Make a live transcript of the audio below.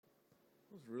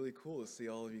It was really cool to see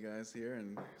all of you guys here,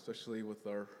 and especially with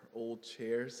our old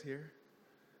chairs here.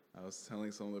 I was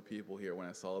telling some of the people here when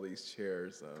I saw these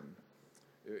chairs,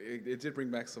 it did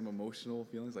bring back some emotional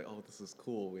feelings, like, oh, this is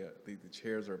cool. The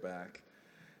chairs are back,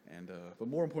 and but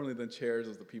more importantly than chairs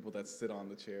is the people that sit on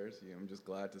the chairs. I'm just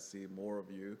glad to see more of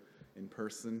you in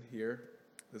person here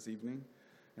this evening.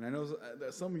 And I know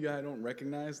that some of you I don't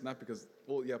recognize, not because,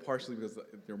 well, yeah, partially because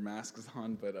your mask is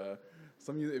on, but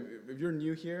some of you, if you're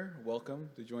new here, welcome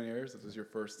to Join Airs. If this is your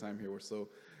first time here, we're so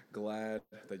glad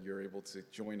that you're able to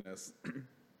join us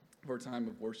for a time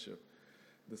of worship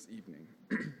this evening.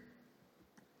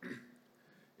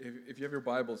 If you have your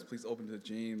Bibles, please open to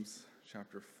James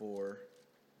chapter 4.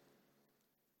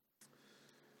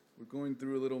 We're going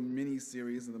through a little mini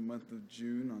series in the month of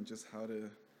June on just how to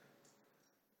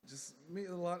just make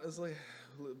a lot as like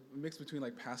a mix between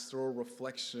like pastoral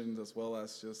reflections as well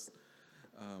as just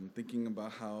thinking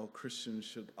about how Christians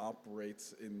should operate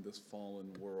in this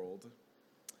fallen world.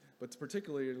 But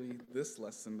particularly this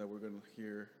lesson that we're going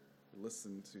to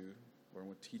listen to, or I'm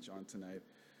going to teach on tonight,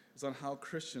 is on how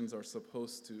Christians are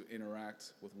supposed to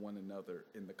interact with one another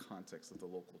in the context of the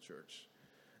local church.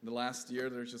 In the last year,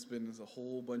 there's just been a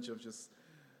whole bunch of just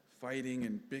fighting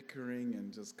and bickering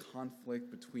and just conflict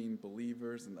between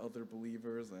believers and other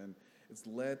believers, and it's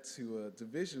led to a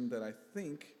division that I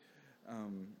think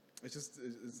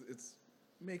it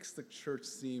makes the church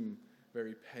seem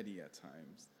very petty at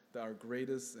times. That our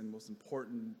greatest and most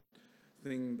important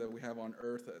thing that we have on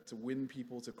earth to win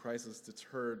people to Christ is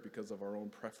deterred because of our own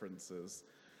preferences.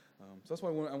 So that's why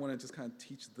I want to just kind of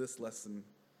teach this lesson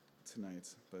tonight.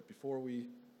 But before we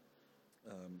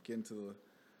get into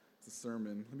the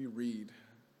sermon, let me read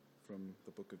from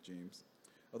the book of James.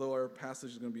 Although our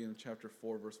passage is going to be in chapter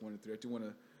 4, verse 1 and 3, I do want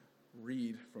to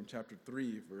read from chapter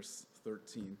 3, verse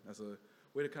 13, as a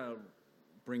way to kind of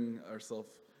bring ourselves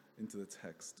into the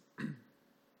text.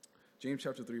 James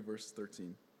chapter 3, verse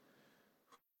 13.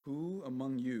 Who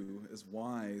among you is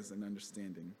wise and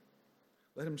understanding?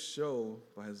 Let him show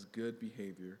by his good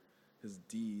behavior his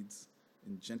deeds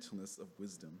in gentleness of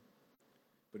wisdom.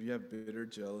 But if you have bitter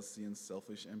jealousy and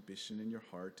selfish ambition in your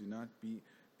heart, do not be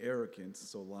arrogant,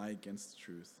 so lie against the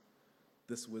truth.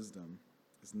 This wisdom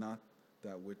is not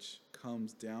that which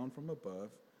comes down from above,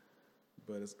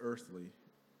 but is earthly,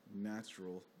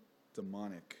 natural,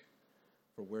 demonic.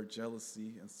 For where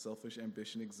jealousy and selfish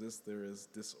ambition exist, there is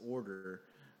disorder,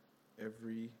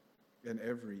 every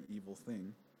evil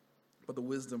thing. But the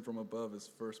wisdom from above is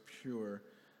first pure,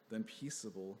 then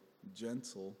peaceable,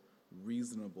 gentle,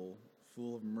 reasonable,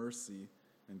 full of mercy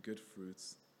and good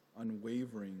fruits,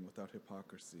 unwavering without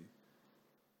hypocrisy.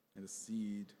 And the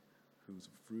seed whose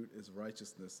fruit is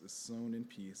righteousness is sown in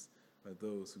peace by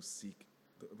those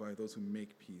who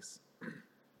make peace.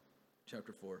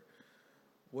 Chapter 4.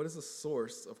 What is the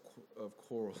source of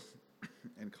quarrel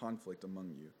and conflict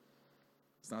among you?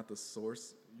 Is not the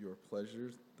source your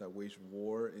pleasures that wage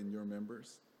war in your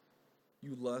members?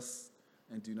 You lust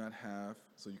and do not have,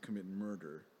 so you commit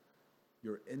murder.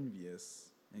 You're envious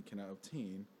and cannot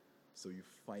obtain, so you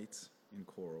fight and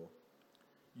quarrel.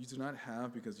 You do not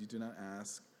have because you do not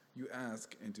ask. You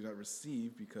ask and do not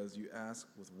receive because you ask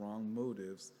with wrong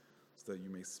motives, so that you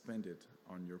may spend it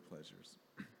on your pleasures.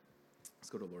 Let's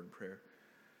go to Lord in prayer.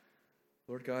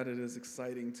 Lord God, it is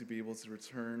exciting to be able to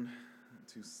return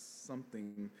to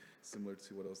something similar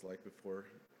to what it was like before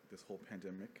this whole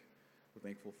pandemic. We're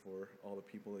thankful for all the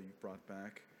people that you've brought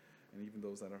back, and even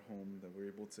those that are home, that we're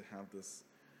able to have this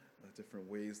different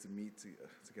ways to meet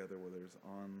together, whether it's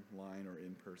online or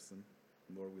in person.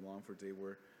 And Lord, we long for a day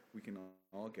where we can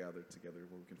all gather together,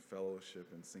 where we can fellowship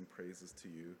and sing praises to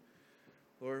you.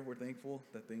 Lord, we're thankful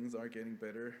that things are getting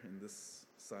better in this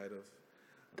side of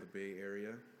the Bay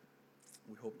Area.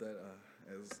 We hope that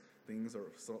as things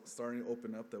are starting to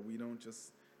open up, that we don't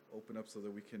just open up so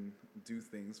that we can do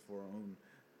things for our own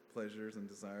pleasures and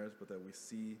desires, but that we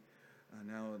see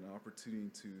now an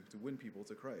opportunity to win people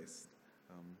to Christ,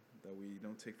 that we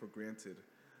don't take for granted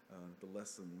the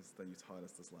lessons that you taught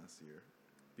us this last year.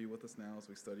 Be with us now as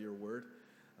we study your word.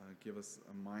 Give us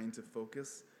a mind to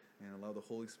focus and allow the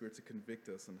Holy Spirit to convict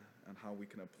us on how we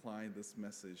can apply this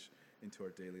message into our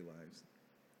daily lives.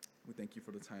 We thank you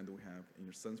for the time that we have. In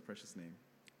your Son's precious name,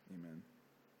 amen.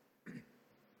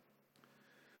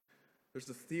 There's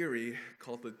a theory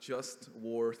called the just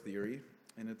war theory,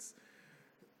 and it's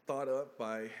thought up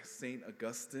by St.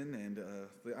 Augustine, and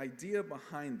the idea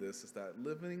behind this is that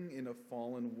living in a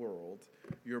fallen world,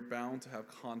 you're bound to have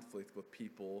conflict with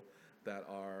people that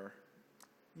are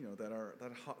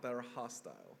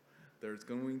hostile. There's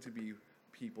going to be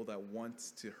people that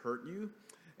want to hurt you,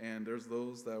 and there's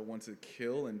those that want to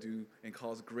kill and do and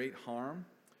cause great harm.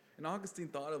 And Augustine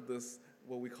thought of this,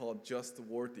 what we call just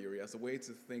war theory, as a way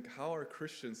to think, how are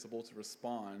Christians supposed to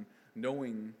respond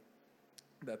knowing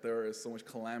that there is so much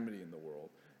calamity in the world,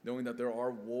 knowing that there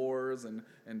are wars and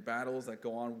battles that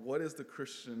go on? What is the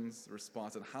Christian's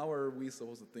response, and how are we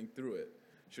supposed to think through it?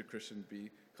 Should Christians be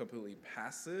completely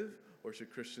passive, or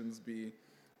should Christians be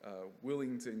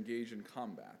willing to engage in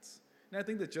combats? And I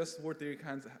think that just war theory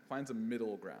kind of finds a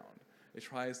middle ground. It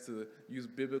tries to use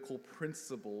biblical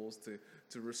principles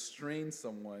to restrain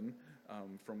someone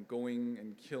from going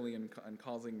and killing and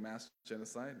causing mass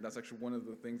genocide. That's actually one of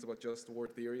the things about just war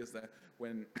theory, is that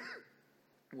when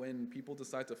when people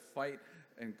decide to fight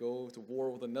and go to war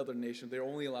with another nation, they're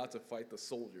only allowed to fight the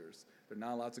soldiers. They're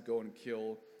not allowed to go and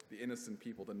kill the innocent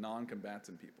people, the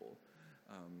non-combatant people.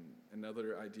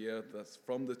 Another idea that's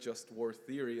from the just war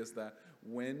theory is that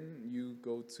when you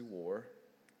go to war,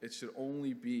 it should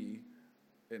only be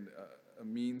a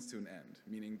means to an end,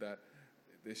 meaning that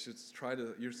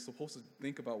you're supposed to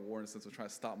think about war in the sense of trying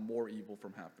to stop more evil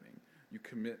from happening.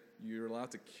 You're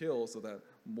allowed to kill so that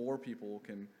more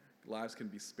lives can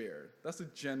be spared. That's a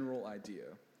general idea.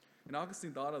 And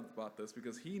Augustine thought about this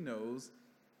because he knows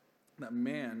that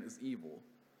man is evil.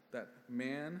 That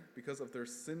man, because of their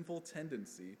sinful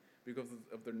tendency, because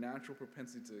of their natural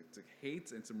propensity to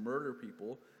hate and to murder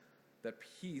people, that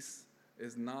peace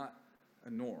is not a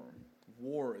norm.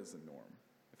 War is a norm.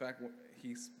 In fact,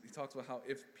 he talks about how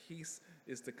if peace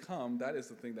is to come, that is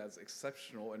the thing that's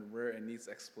exceptional and rare and needs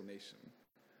explanation.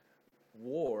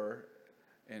 War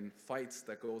and fights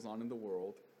that goes on in the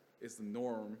world is the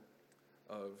norm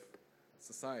of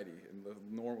society and the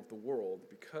norm of the world,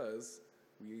 because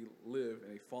we live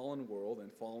in a fallen world,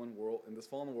 and this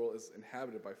fallen world is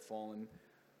inhabited by fallen,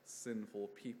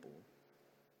 sinful people.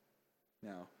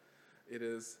 Now, it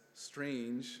is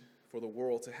strange for the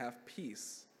world to have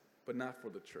peace, but not for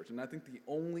the church. And I think the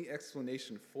only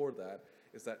explanation for that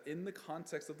is that in the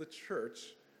context of the church,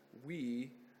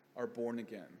 we are born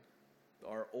again.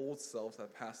 Our old selves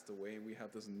have passed away, and we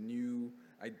have this new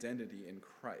identity in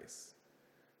Christ.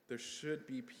 There should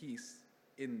be peace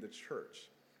in the church.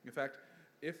 In fact,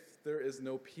 if there is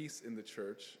no peace in the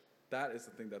church, that is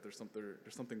the thing that there's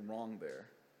something wrong there.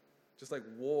 Just like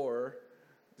war,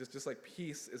 just like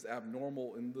peace is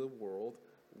abnormal in the world,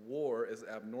 war is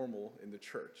abnormal in the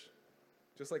church.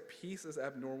 Just like peace is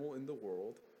abnormal in the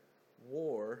world,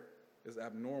 war is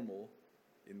abnormal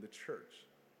in the church.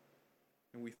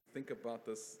 And we think about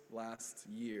this last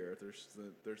year,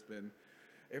 there's been,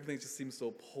 everything just seems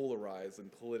so polarized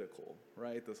and political,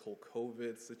 right? This whole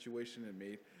COVID situation, it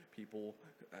made people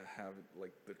have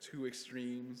like the two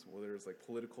extremes, whether it's like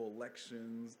political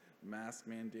elections, mask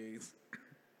mandates,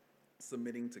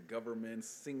 submitting to government,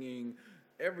 singing,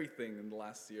 everything in the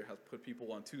last year has put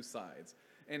people on two sides.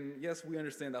 And yes, we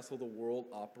understand that's how the world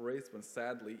operates, but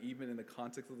sadly, even in the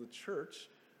context of the church,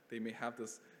 they may have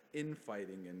this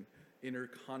infighting and inner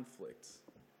conflict.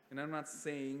 And I'm not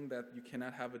saying that you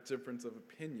cannot have a difference of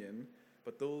opinion,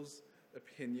 but those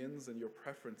opinions and your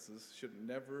preferences should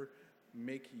never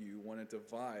make you want to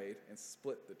divide and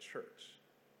split the church.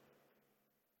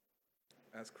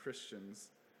 As Christians,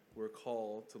 we're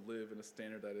called to live in a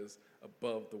standard that is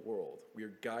above the world. We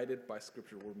are guided by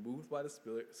Scripture. We're moved by the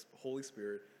Holy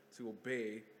Spirit to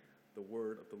obey the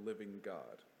word of the living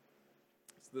God.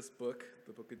 So this book,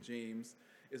 the book of James,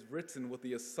 is written with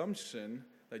the assumption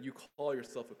that you call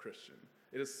yourself a Christian.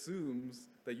 It assumes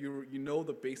that you know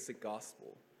the basic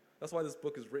gospel. That's why this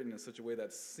book is written in such a way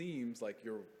that seems like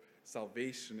your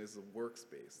salvation is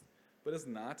works-based. But it's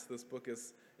not. This book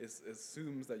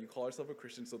assumes that you call yourself a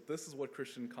Christian, so this is what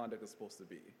Christian conduct is supposed to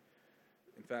be.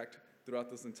 In fact, throughout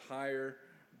this entire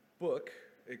book,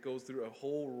 it goes through a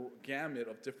whole gamut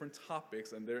of different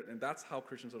topics, and that's how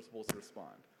Christians are supposed to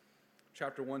respond.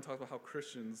 Chapter 1 talks about how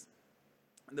Christians,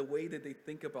 the way that they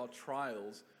think about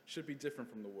trials, should be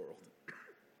different from the world.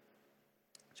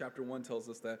 Chapter 1 tells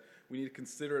us that we need to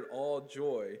consider it all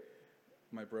joy,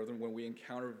 my brethren, when we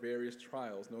encounter various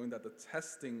trials, knowing that the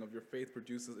testing of your faith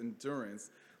produces endurance.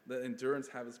 Let endurance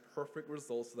have its perfect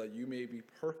results, so that you may be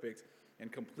perfect and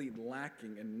complete,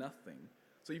 lacking in nothing.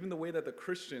 So even the way that the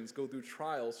Christians go through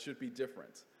trials should be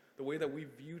different. The way that we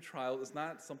view trials is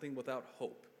not something without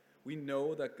hope. We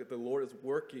know that the Lord is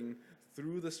working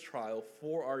through this trial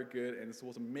for our good, and it's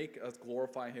supposed to make us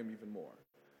glorify Him even more.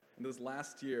 And this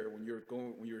last year, when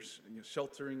you're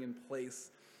sheltering in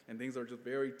place and things are just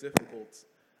very difficult,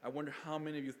 I wonder how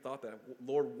many of you thought that,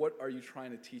 Lord, what are you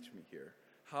trying to teach me here?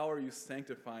 How are you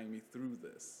sanctifying me through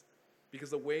this?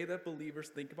 Because the way that believers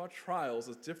think about trials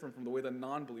is different from the way that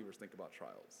non-believers think about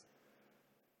trials.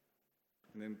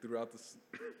 And then throughout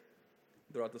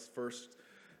this first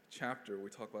chapter, we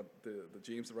talk about the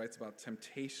James writes about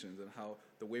temptations and how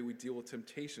the way we deal with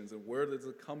temptations and where does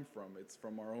it come from? It's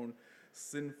from our own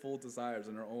sinful desires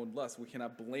and our own lusts. We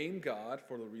cannot blame God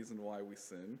for the reason why we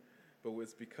sin, but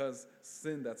it's because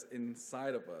sin that's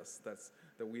inside of us,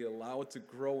 that we allow it to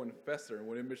grow and fester, and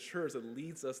when it matures, it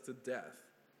leads us to death.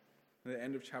 And the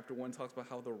end of chapter 1 talks about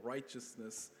how the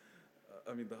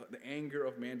anger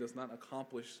of man does not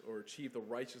accomplish or achieve the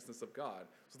righteousness of God.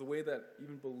 So the way that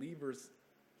even believers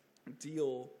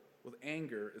deal with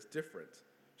anger is different.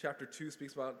 Chapter 2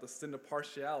 speaks about the sin of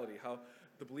partiality, how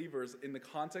the believers in the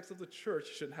context of the church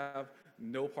should have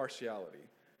no partiality.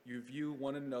 You view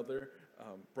one another,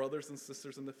 brothers and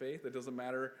sisters in the faith. It doesn't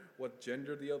matter what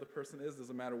gender the other person is,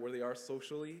 doesn't matter where they are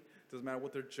socially, doesn't matter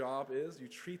what their job is. You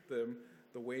treat them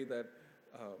the way that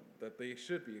they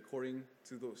should be according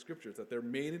to the scriptures, that they're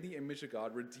made in the image of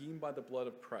God, redeemed by the blood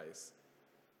of Christ.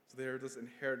 So they're this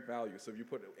inherent value. So if you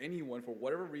put anyone for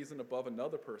whatever reason above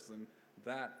another person,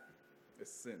 that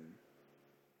is sin.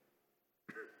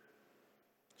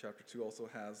 Chapter 2 also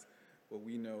has what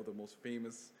we know the most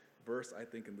famous verse, I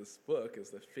think, in this book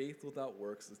is that faith without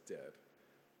works is dead.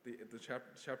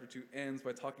 Chapter 2 ends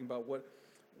by talking about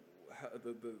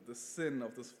the sin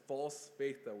of this false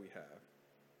faith that we have.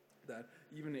 That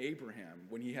even Abraham,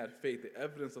 when he had faith, the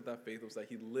evidence of that faith was that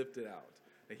he lived it out,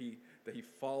 that he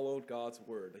followed God's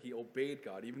word, that he obeyed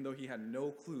God, even though he had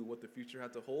no clue what the future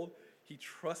had to hold. He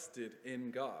trusted in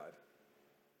God.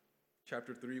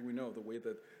 Chapter 3, we know the way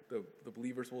that the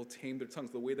believers will tame their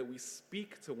tongues, the way that we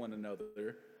speak to one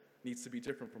another needs to be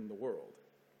different from the world.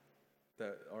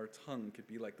 That our tongue could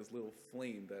be like this little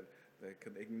flame that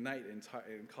could ignite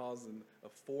and cause a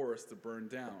forest to burn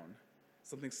down.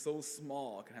 Something so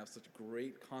small can have such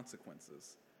great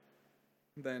consequences.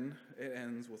 Then it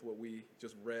ends with what we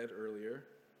just read earlier,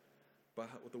 but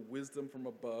with the wisdom from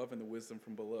above and the wisdom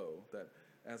from below. That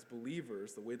as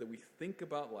believers, the way that we think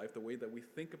about life, the way that we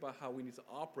think about how we need to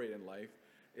operate in life,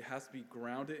 it has to be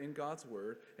grounded in God's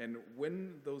word. And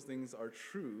when those things are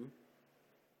true,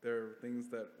 there are things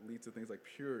that lead to things like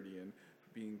purity and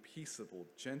being peaceable,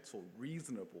 gentle,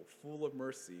 reasonable, full of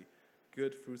mercy,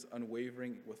 good fruits,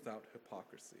 unwavering, without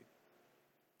hypocrisy.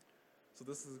 So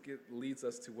this leads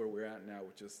us to where we're at now,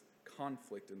 which is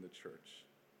conflict in the church.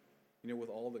 With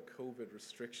all the COVID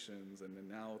restrictions, and then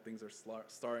now things are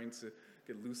starting to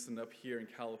get loosened up here in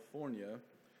California.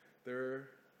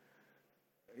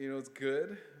 It's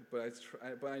good, but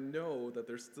I know that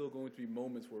there's still going to be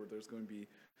moments where there's going to be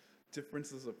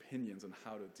differences of opinions on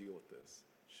how to deal with this.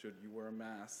 Should you wear a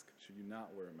mask? Should you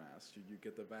not wear a mask? Should you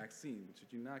get the vaccine?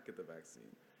 Should you not get the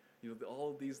vaccine? All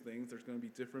of these things, there's going to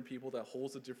be different people that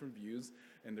hold the different views,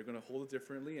 and they're going to hold it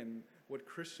differently. And what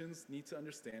Christians need to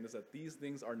understand is that these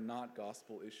things are not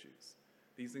gospel issues.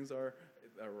 These things are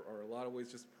a lot of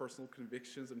ways just personal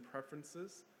convictions and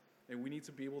preferences, and we need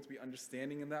to be able to be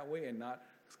understanding in that way and not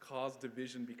cause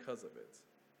division because of it.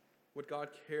 What God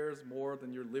cares more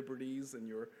than your liberties and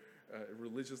your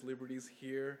religious liberties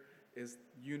here is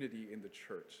unity in the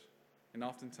church. And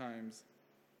oftentimes,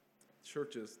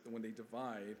 churches, when they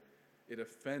divide, it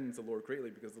offends the Lord greatly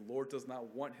because the Lord does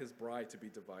not want his bride to be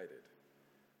divided.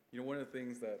 One of the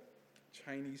things that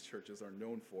Chinese churches are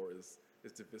known for is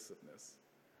divisiveness.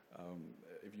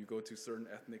 If you go to certain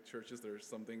ethnic churches, there's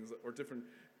some things, or different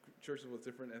churches with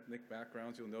different ethnic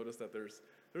backgrounds, you'll notice that there's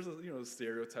a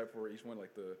stereotype for each one.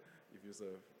 Like if it's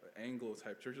a Anglo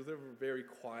type churches, they're very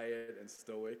quiet and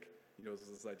stoic. There's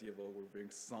this idea of we're being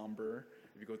somber.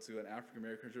 If you go to an African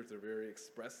American church, they're very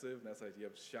expressive, and that's the idea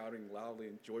of shouting loudly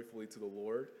and joyfully to the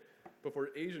Lord. But for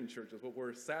Asian churches, what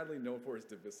we're sadly known for is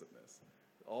divisiveness.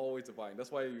 Always dividing.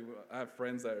 That's why I have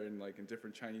friends that are in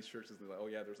different Chinese churches. They're like, oh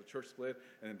yeah, there's a church split,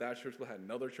 and then that church split had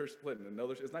another church split, and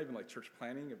another. It's not even like church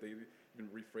planning. If they even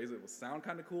rephrase it, it will sound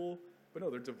kind of cool. But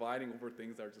no, they're dividing over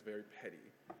things that are just very petty.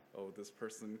 Oh, this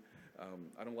person,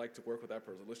 I don't like to work with that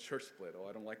person. Let's church split. Oh,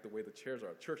 I don't like the way the chairs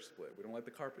are. Church split. We don't like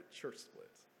the carpet. Church split.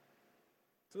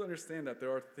 So understand that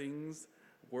there are things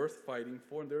worth fighting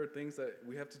for, and there are things that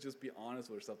we have to just be honest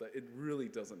with ourselves that it really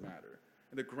doesn't matter.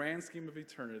 In the grand scheme of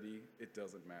eternity, it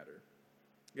doesn't matter.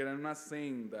 Again, I'm not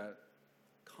saying that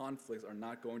conflicts are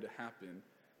not going to happen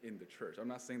in the church. I'm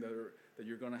not saying that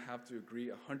you're going to have to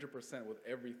agree 100% with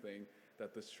everything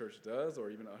that this church does, or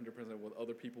even 100% what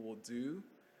other people will do.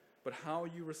 But how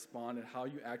you respond and how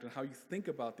you act and how you think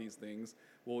about these things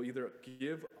will either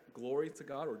give glory to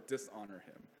God or dishonor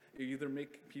him. It either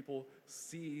make people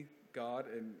see God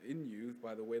in you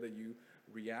by the way that you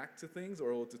react to things,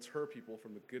 or it will deter people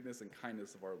from the goodness and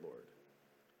kindness of our Lord.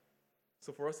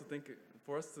 So for us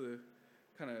to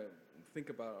kind of think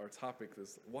about our topic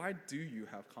is, why do you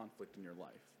have conflict in your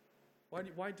life?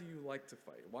 Why do you like to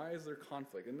fight? Why is there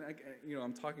conflict? And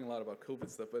I'm talking a lot about COVID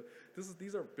stuff, but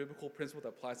these are biblical principles that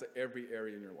applies to every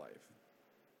area in your life.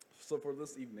 So for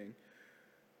this evening,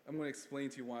 I'm going to explain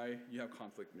to you why you have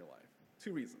conflict in your life.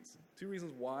 Two reasons. Two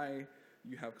reasons why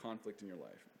you have conflict in your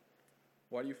life.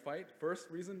 Why do you fight? First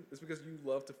reason is because you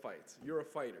love to fight. You're a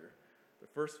fighter. The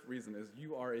first reason is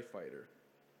you are a fighter.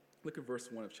 Look at verse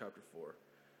 1 of chapter 4.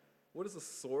 What is the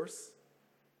source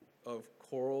of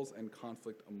quarrels and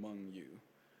conflict among you?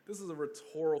 This is a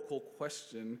rhetorical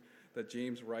question that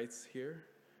James writes here.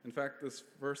 In fact, this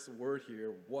first word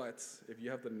here, what, if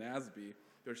you have the NASB,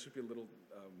 there should be a little,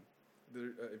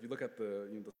 if you look at the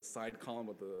side column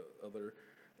of the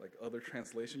other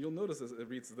translation, you'll notice this, it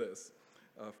reads this,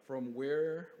 from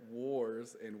where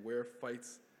wars and where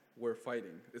fights were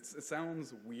fighting. It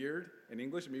sounds weird in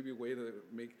English, maybe a way to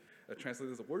translate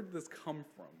this. Where did this come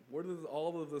from? Where did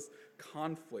all of this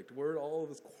conflict, where did all of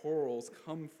this quarrels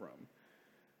come from?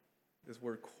 This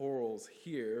word quarrels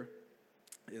here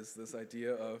is this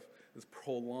idea of this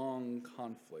prolonged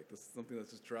conflict. This is something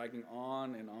that's just dragging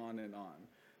on and on and on.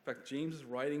 In fact, James is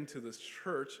writing to this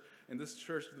church, and this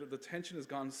church, the tension has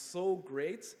gone so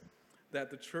great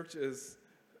that the church is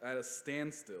at a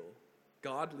standstill.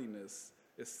 Godliness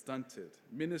is stunted.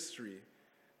 Ministry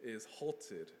is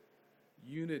halted.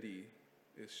 Unity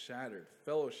is shattered.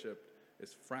 Fellowship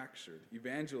is fractured.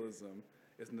 Evangelism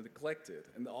is neglected.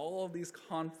 And all of these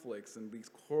conflicts and these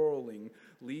quarreling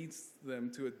leads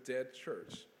them to a dead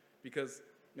church.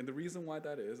 And the reason why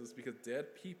that is because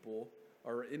dead people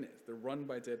are in it. They're run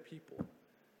by dead people.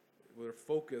 They're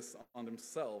focused on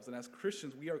themselves. And as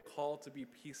Christians, we are called to be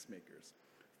peacemakers.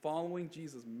 Following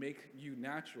Jesus make you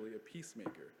naturally a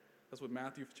peacemaker. That's what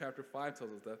Matthew chapter 5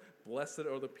 tells us, that blessed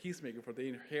are the peacemakers, for they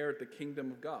inherit the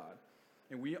kingdom of God.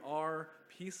 And we are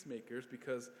peacemakers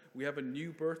because we have a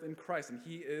new birth in Christ, and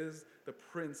he is the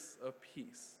Prince of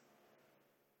Peace.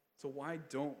 So why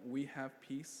don't we have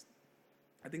peace?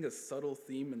 I think a subtle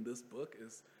theme in this book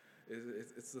is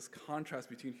it's this contrast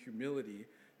between humility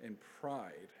and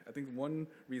pride. I think one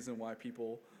reason why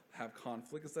people have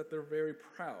conflict is that they're very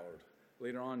proud.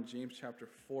 Later on, James chapter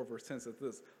 4, verse 10 says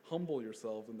this, humble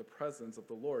yourselves in the presence of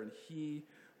the Lord, and he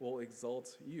will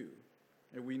exalt you.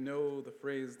 And we know the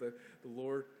phrase that the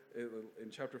Lord, in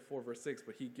chapter 4, verse 6,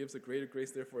 but he gives a greater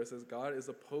grace, therefore it says, God is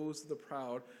opposed to the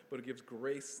proud, but it gives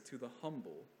grace to the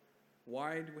humble.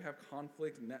 Why do we have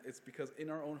conflict? It's because in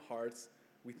our own hearts,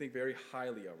 we think very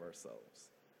highly of ourselves.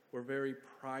 We're very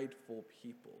prideful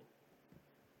people.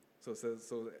 So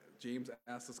James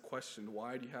asks this question,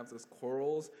 why do you have these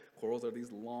quarrels? Quarrels are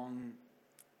these long,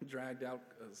 dragged out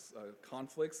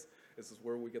conflicts. This is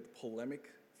where we get the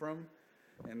polemic from.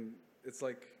 And it's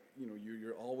like,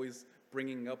 you're always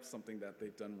bringing up something that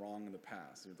they've done wrong in the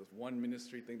past. This one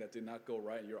ministry thing that did not go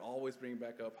right, and you're always bringing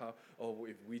back up how,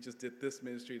 if we just did this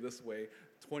ministry this way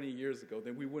 20 years ago,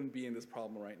 then we wouldn't be in this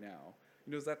problem right now.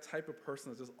 It's that type of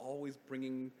person that's just always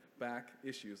bringing back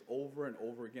issues over and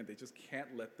over again. They just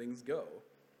can't let things go.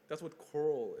 That's what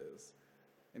quarrel is.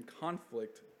 And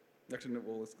conflict, actually,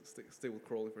 let's stay with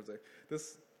quarrel for a sec.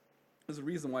 This is the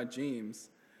reason why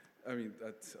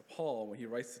Paul, when he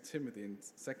writes to Timothy in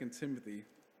 2 Timothy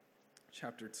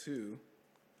chapter 2,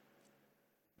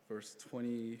 verse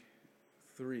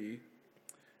 23,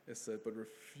 it said, but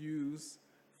refuse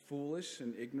foolish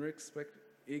and ignorant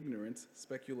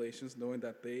speculations, knowing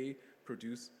that they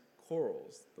produce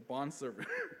quarrels. The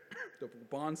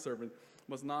bondservant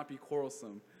must not be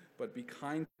quarrelsome, but be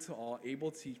kind to all,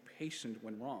 able to be patient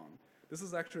when wrong. This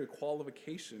is actually a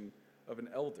qualification of an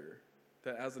elder,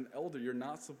 that as an elder, you're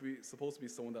not supposed to be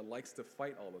someone that likes to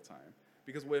fight all the time.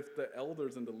 Because if the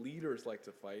elders and the leaders like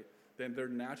to fight, then they're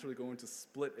naturally going to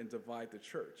split and divide the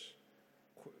church.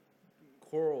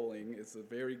 Quarreling is a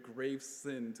very grave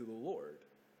sin to the Lord,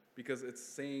 because it's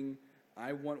saying,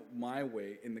 I want my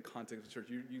way in the context of the church.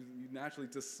 You naturally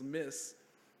dismiss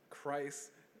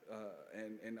Christ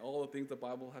and all the things the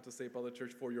Bible has to say about the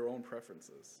church for your own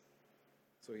preferences.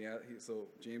 So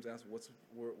James asks, what's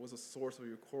the source of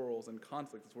your quarrels and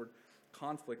conflict? This word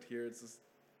conflict here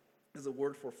is a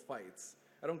word for fights.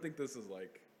 I don't think this is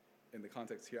in the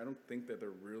context here, I don't think that they're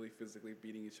really physically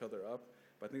beating each other up,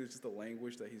 but I think it's just the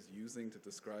language that he's using to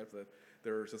describe that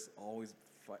there are just always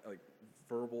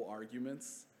verbal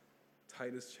arguments.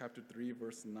 Titus chapter 3,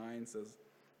 verse 9 says,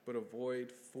 but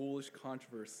avoid foolish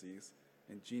controversies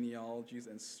and genealogies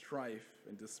and strife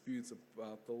and disputes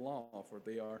about the law, for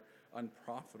they are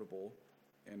unprofitable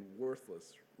and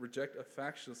worthless. Reject a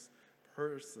factious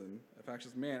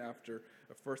man after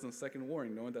a first and second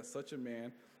warning, knowing that such a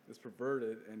man is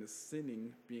perverted and is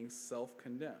sinning, being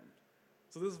self-condemned.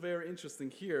 So this is very interesting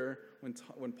here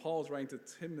when Paul's writing to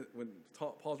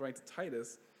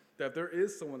Titus, that if there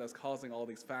is someone that's causing all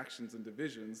these factions and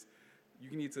divisions,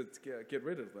 you need to get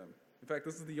rid of them. In fact,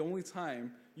 this is the only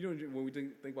time, when we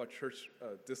think about church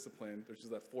discipline, which is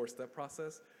that 4-step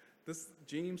process,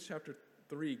 Titus chapter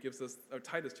 3 gives us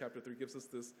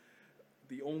this,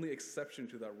 the only exception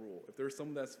to that rule. If there's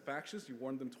someone that's factious, you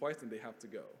warn them twice and they have to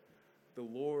go. The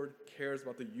Lord cares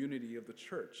about the unity of the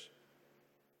church.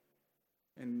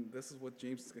 And this is what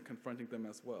James is confronting them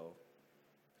as well.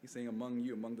 He's saying among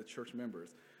the church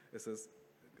members. It says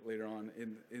later on,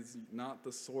 is not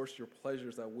the source your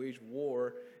pleasures that wage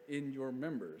war in your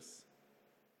members.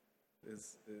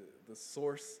 Is the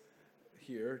source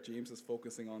here, James is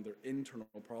focusing on their internal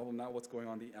problem, not what's going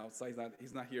on the outside.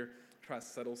 He's not here trying to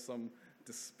settle some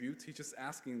dispute. He's just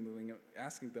asking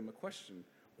them a question.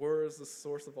 Where is the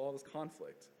source of all this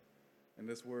conflict? And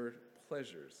this word,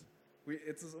 pleasures.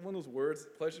 It's one of those words,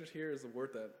 pleasures here is a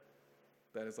word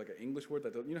that is like an English word.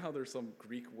 You know how there's some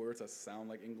Greek words that sound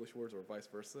like English words or vice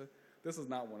versa? This is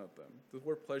not one of them. The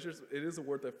word pleasures, it is a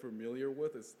word that we're familiar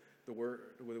with. It's the word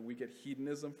where we get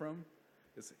hedonism from.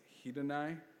 It's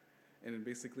hedonai. And it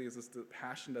basically is just the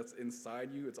passion that's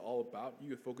inside you. It's all about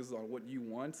you. It focuses on what you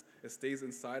want. It stays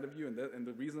inside of you. And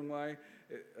the reason why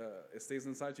it stays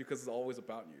inside you, because it's always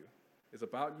about you. It's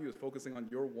about you. It's focusing on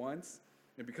your wants.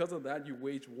 And because of that, you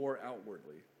wage war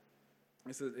outwardly.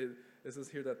 It says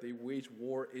here that they wage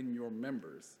war in your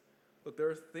members. But there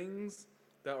are things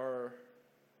that are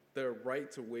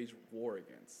right to wage war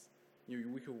against.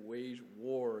 We could wage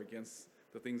war against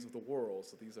the things of the world.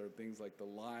 So these are things like the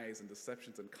lies and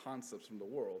deceptions and concepts from the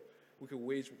world. We could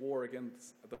wage war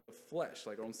against the flesh,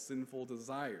 like our own sinful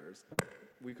desires.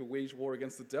 We could wage war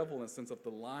against the devil in the sense of the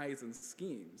lies and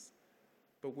schemes.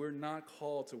 But we're not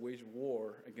called to wage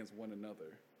war against one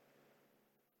another.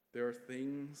 There are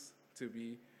things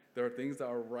that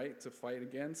are right to fight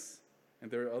against,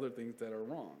 and there are other things that are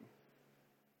wrong.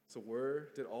 So where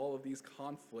did all of these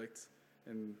conflicts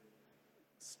and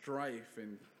strife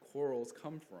and quarrels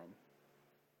come from?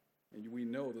 And we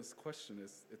know this question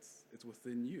it's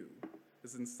within you.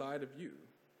 It's inside of you.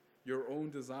 Your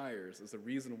own desires is the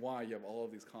reason why you have all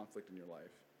of these conflict in your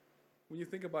life. When you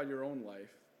think about your own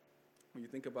life, when you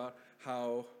think about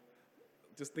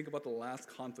just think about the last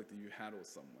conflict that you had with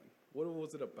someone. What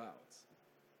was it about?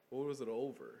 What was it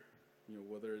over?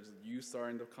 Whether it's you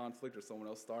starting the conflict or someone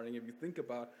else starting it. If you think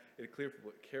about it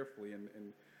carefully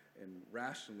and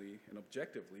rationally and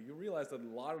objectively, you realize that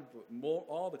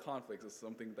all the conflicts is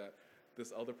something that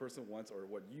this other person wants or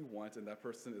what you want, and that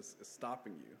person is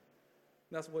stopping you.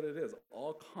 And that's what it is.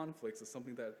 All conflicts is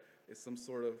something that is some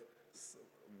sort of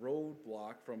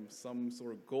roadblock from some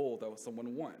sort of goal that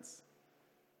someone wants.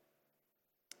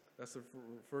 That's the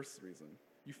first reason.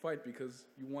 You fight because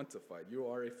you want to fight. You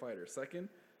are a fighter. Second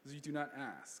is you do not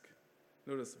ask.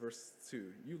 Notice verse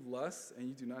 2. You lust and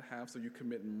you do not have, so you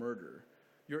commit murder.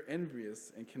 You're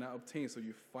envious and cannot obtain, so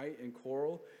you fight and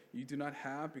quarrel. You do not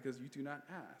have because you do not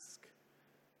ask.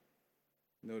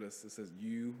 Notice it says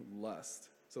you lust.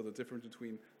 So the difference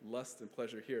between lust and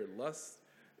pleasure here. Lust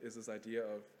is this idea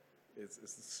of it's a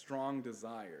strong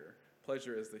desire.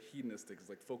 Pleasure is the hedonistic. It's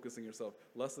like focusing yourself.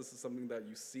 Lust is something that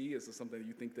you see. It's something that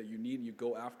you think that you need and you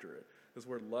go after it. This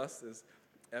word lust is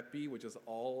epi, which is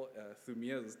all.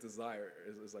 Thumia is desire.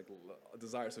 Is like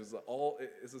desire. So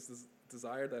it's this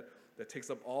desire that takes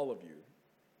up all of you.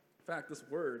 In fact, this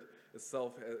word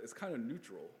itself is kind of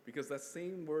neutral because that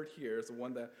same word here is the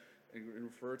one that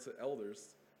refers to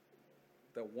elders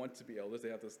that want to be elders. They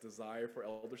have this desire for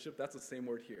eldership. That's the same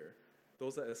word here.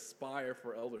 Those that aspire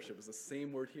for eldership is the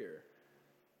same word here.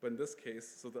 But in this case,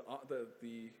 so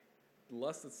the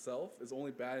lust itself is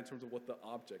only bad in terms of what the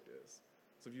object is.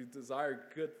 So if you desire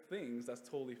good things, that's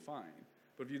totally fine.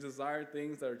 But if you desire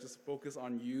things that are just focused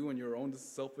on you and your own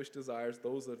selfish desires,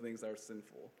 those are the things that are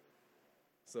sinful.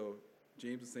 So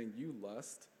James is saying you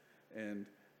lust and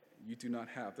you do not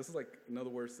have. This is like another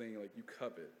word saying like you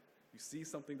covet. You see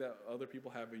something that other people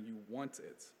have and you want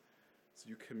it. So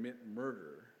you commit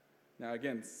murder. Now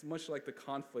again, it's much like the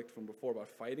conflict from before about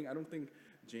fighting. I don't think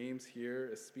James here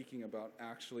is speaking about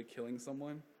actually killing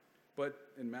someone. But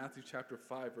in Matthew chapter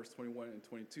 5, verse 21 and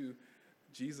 22,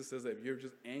 Jesus says that if you're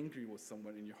just angry with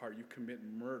someone in your heart, you commit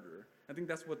murder. I think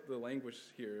that's what the language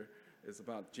here is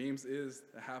about. James is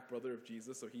a half-brother of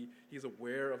Jesus, so he's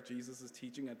aware of Jesus'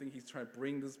 teaching. I think he's trying to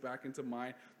bring this back into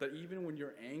mind, that even when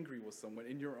you're angry with someone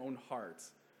in your own heart,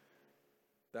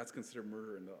 that's considered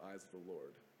murder in the eyes of the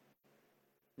Lord.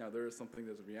 Now, there's a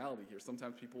reality here.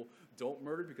 Sometimes people don't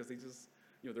murder because they just,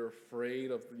 they're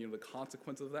afraid of, the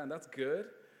consequence of that, and that's good.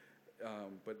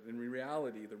 But in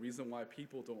reality, the reason why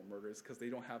people don't murder is because they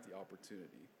don't have the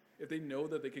opportunity. If they know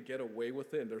that they could get away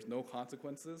with it and there's no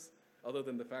consequences, other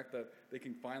than the fact that they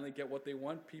can finally get what they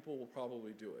want, people will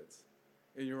probably do it.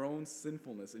 In your own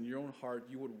sinfulness, in your own heart,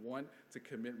 you would want to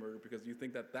commit murder because you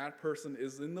think that that person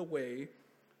is in the way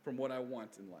from what I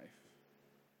want in life.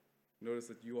 Notice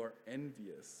that you are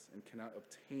envious and cannot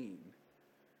obtain.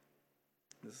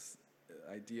 This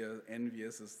idea of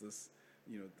envious is this,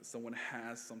 someone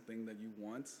has something that you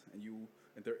want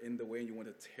and they're in the way and you want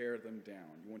to tear them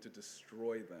down. You want to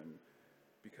destroy them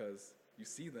because you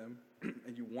see them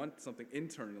and you want something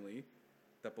internally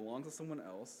that belongs to someone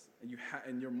else, and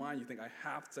in your mind you think, I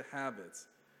have to have it,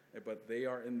 but they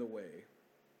are in the way.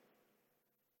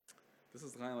 This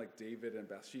is kind of like David and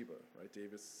Bathsheba, right?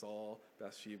 David saw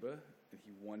Bathsheba, and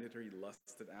he wanted her, he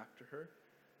lusted after her,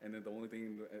 and then the only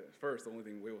thing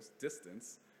was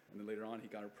distance, and then later on he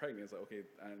got her pregnant. It's like, okay,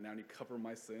 now I need to cover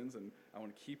my sins, and I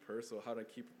want to keep her, so how do I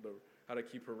keep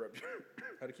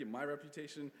my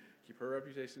reputation, keep her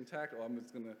reputation intact? Oh, I'm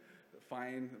just going to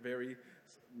find very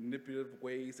manipulative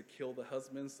ways to kill the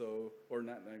husband, or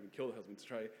not even kill the husband, to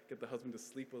try to get the husband to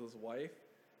sleep with his wife.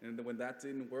 And then when that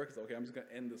didn't work, it's okay, I'm just going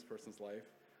to end this person's life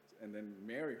and then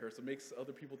marry her. So it makes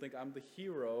other people think I'm the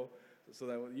hero, so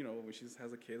that, when she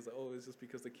has a kid, it's like, oh, it's just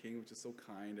because the king was just so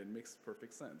kind, and it makes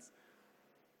perfect sense.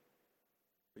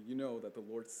 But you know that the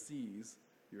Lord sees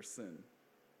your sin.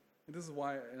 And this is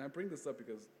why, and I bring this up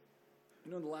because,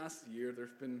 in the last year,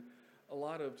 there's been a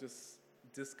lot of just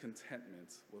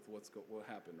discontentment with what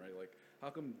happened, right? Like, how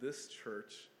come this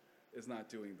church is not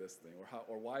doing this thing?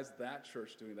 Or why is that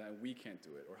church doing that and we can't do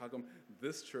it? Or how come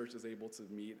this church is able to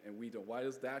meet and we don't? Why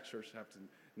does that church have to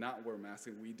not wear masks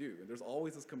and we do? And there's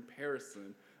always this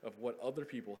comparison of what other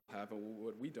people have and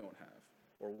what we don't have,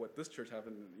 or what this church have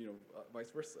and,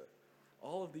 vice versa.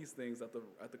 All of these things at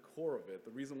the core of it,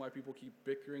 the reason why people keep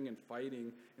bickering and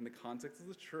fighting in the context of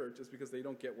the church is because they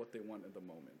don't get what they want at the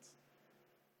moment.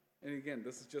 And again,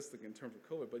 this is just in terms of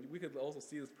COVID, but we could also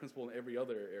see this principle in every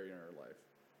other area in our life,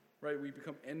 right? We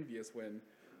become envious when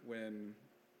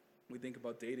we think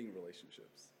about dating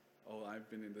relationships. Oh, I've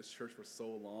been in this church for so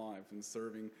long. I've been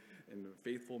serving and a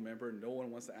faithful member. No one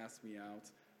wants to ask me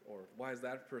out. Or why is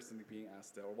that person being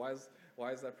asked out? Or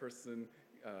why is that person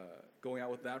going out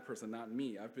with that person, not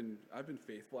me? I've been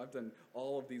faithful. I've done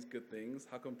all of these good things.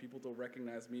 How come people don't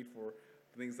recognize me for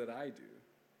the things that I do?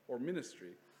 Or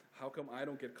ministry. How come I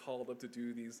don't get called up to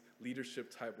do these leadership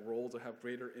type roles or have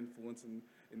greater influence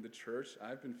in the church?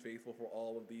 I've been faithful for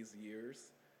all of these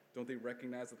years. Don't they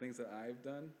recognize the things that I've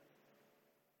done?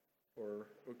 Or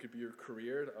it could be your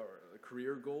career or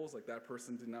career goals, like that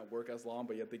person did not work as long,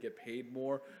 but yet they get paid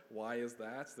more. Why is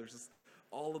that? So there's just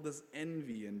all of this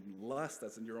envy and lust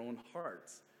that's in your own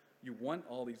heart. You want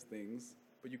all these things,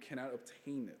 but you cannot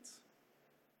obtain it.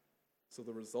 So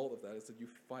the result of that is that you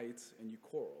fight and you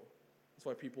quarrel. That's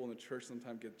why people in the church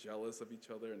sometimes get jealous of each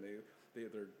other, and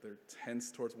they're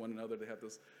tense towards one another. They have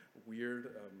this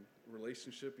weird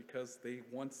relationship because they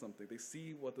want something. They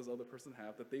see what this other person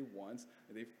have that they want,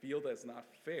 and they feel that it's not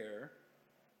fair,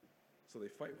 so they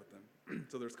fight with them.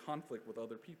 So there's conflict with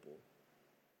other people.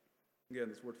 Again,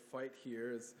 this word fight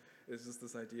here is just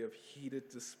this idea of heated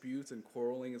disputes, and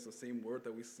quarreling is the same word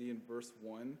that we see in verse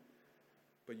 1.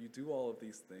 But you do all of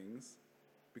these things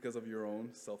because of your own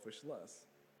selfish lust.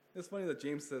 It's funny that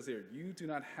James says here, you do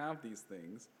not have these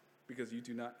things because you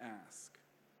do not ask.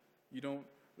 You don't,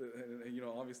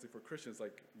 obviously for Christians,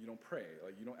 like, you don't pray,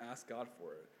 like, you don't ask God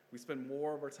for it. We spend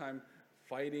more of our time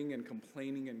fighting and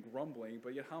complaining and grumbling,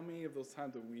 but yet how many of those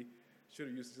times that we should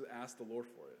have used to ask the Lord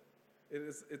for it?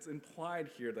 It's implied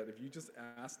here that if you just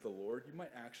ask the Lord, you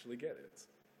might actually get it.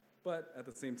 But at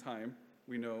the same time,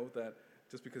 we know that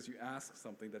just because you ask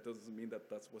something, that doesn't mean that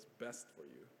that's what's best for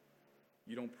you.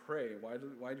 You don't pray. Why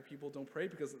do people don't pray?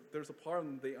 Because there's a part of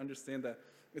them, they understand that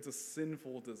it's a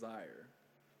sinful desire.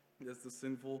 It's the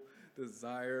sinful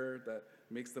desire that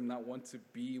makes them not want to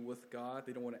be with God.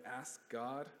 They don't want to ask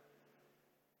God.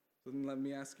 So then let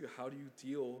me ask you, how do you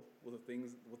deal with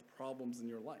with problems in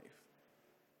your life?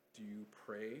 Do you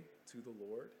pray to the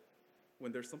Lord?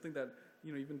 When there's something that,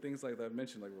 even things like that I've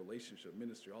mentioned, like relationship,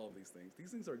 ministry, all of these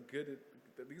things are good,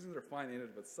 these things are fine in and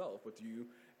of itself, but do you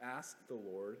ask the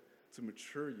Lord to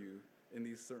mature you in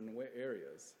these certain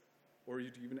areas? Or do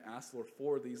you even ask the Lord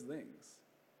for these things?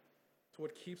 So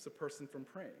what keeps a person from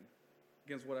praying?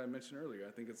 Against what I mentioned earlier,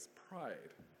 I think it's pride.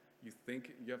 You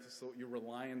think you're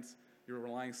relying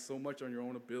so much on your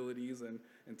own abilities and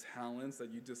and talents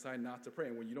that you decide not to pray.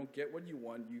 And when you don't get what you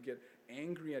want, you get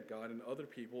angry at God and other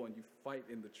people, and you fight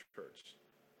in the church.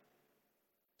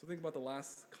 So think about the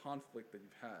last conflict that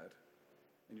you've had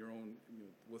in your own,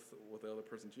 with the other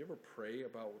person. Do you ever pray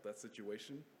about that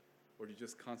situation? Or do you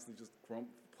just constantly just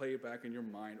play it back in your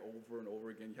mind over and over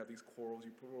again? You have these quarrels,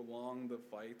 you prolong the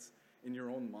fights in your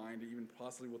own mind, even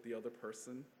possibly with the other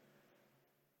person.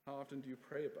 How often do you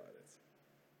pray about it?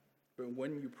 But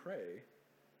when you pray,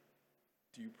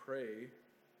 do you pray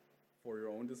for your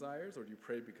own desires, or do you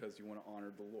pray because you want to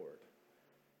honor the Lord?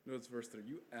 Notice verse 3,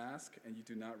 you ask and you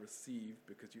do not receive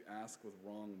because you ask with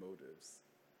wrong motives.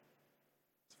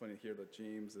 It's funny here that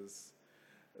James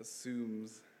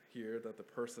assumes here that the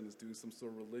person is doing some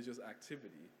sort of religious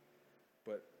activity,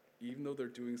 but even though they're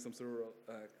doing some sort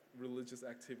of religious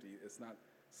activity, it's not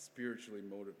spiritually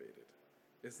motivated.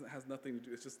 It has nothing to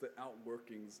do, it's just the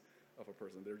outworkings of a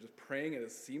person. They're just praying, and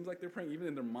it seems like they're praying. Even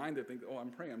in their mind, they think, oh,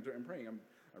 I'm praying,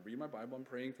 I read my Bible, I'm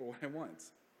praying for what I want.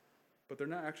 But they're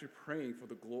not actually praying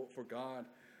for God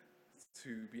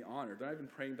to be honored. They're not even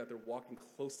praying that they're walking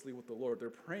closely with the Lord. They're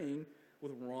praying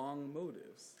with wrong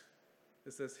motives.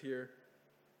 It says here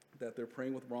that they're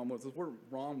praying with wrong motives. This word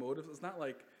wrong motives, it's not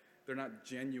like they're not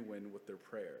genuine with their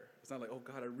prayer. It's not like, oh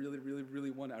God, I really, really,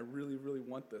 really want it. I really, really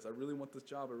want this. I really want this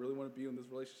job. I really want to be in this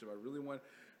relationship. I really want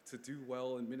to do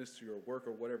well in ministry or work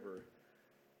or whatever.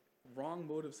 Wrong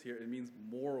motives here, it means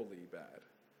morally bad.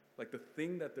 Like the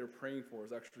thing that they're praying for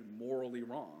is actually morally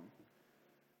wrong.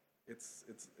 It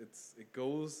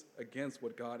goes against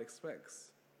what God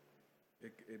expects.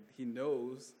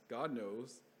 God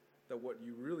knows that what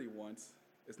you really want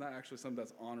is not actually something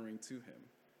that's honoring to him.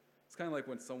 It's kind of like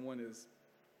when someone is,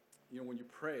 when you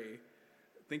pray,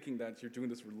 thinking that you're doing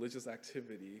this religious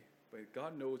activity, but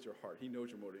God knows your heart. He knows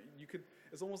your motive.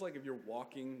 It's almost like if you're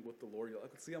walking with the Lord, you're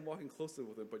like, see, I'm walking closely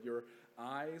with him, but your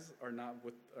eyes are not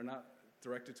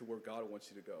directed to where God wants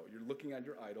you to go. You're looking at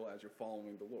your idol as you're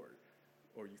following the Lord,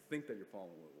 or you think that you're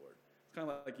following the Lord. It's kind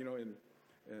of like,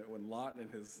 when Lot and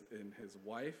his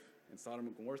wife in Sodom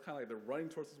and Gomorrah, it's kind of like they're running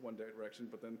towards this one direction,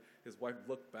 but then his wife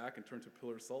looked back and turned to a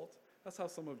pillar of salt. That's how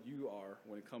some of you are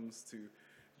when it comes to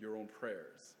your own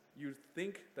prayers. You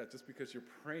think that just because you're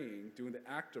praying, doing the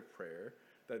act of prayer,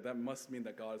 that must mean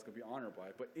that God is going to be honored by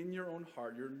it. But in your own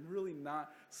heart, you're really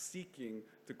not seeking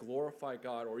to glorify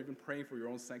God or even praying for your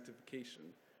own sanctification.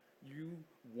 You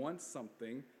want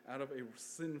something out of a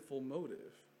sinful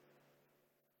motive.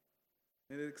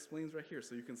 And it explains right here,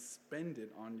 so you can spend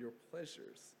it on your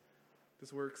pleasures.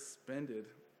 This word expended,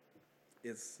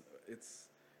 it's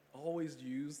always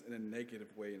used in a negative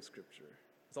way in Scripture.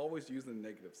 It's always used in a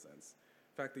negative sense.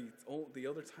 In fact, the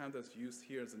other time that's used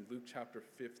here is in Luke chapter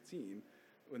 15,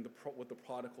 with the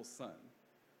prodigal son.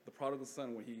 The prodigal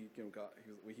son, when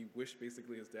he wished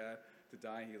basically his dad to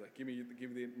die, he's like, give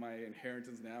me my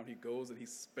inheritance now. He goes and he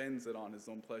spends it on his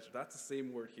own pleasure. That's the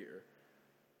same word here.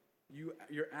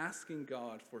 You're asking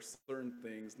God for certain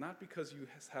things, not because you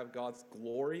have God's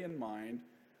glory in mind,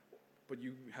 but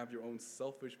you have your own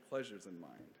selfish pleasures in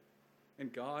mind.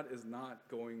 And God is not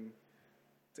going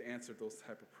to answer those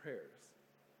type of prayers.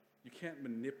 You can't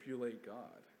manipulate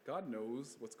God. God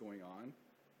knows what's going on.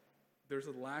 There's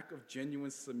a lack of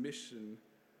genuine submission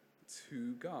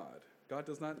to God. God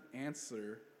does not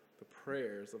answer the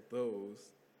prayers of those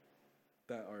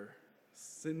that are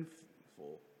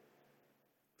sinful.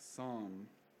 Psalm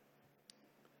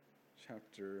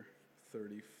chapter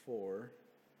 34.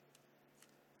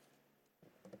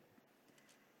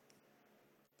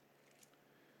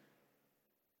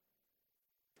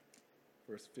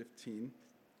 Verse 15,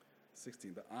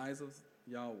 16. The eyes of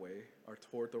Yahweh are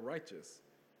toward the righteous,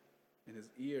 and his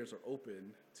ears are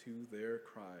open to their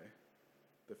cry.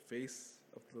 The face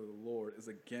of the Lord is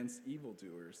against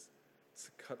evildoers,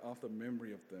 to cut off the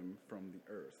memory of them from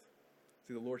the earth.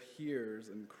 See, the Lord hears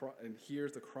and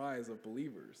hears the cries of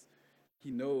believers.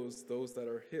 He knows those that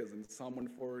are his. And Psalm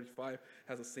 145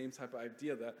 has the same type of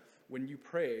idea that when you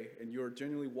pray and you're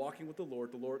genuinely walking with the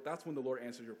Lord, that's when the Lord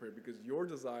answers your prayer, because your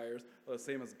desires are the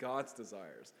same as God's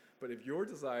desires. But if your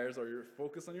desires are your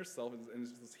focus on yourself and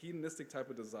it's this hedonistic type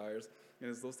of desires and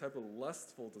it's those type of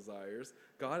lustful desires,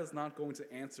 God is not going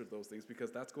to answer those things,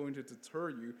 because that's going to deter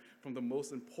you from the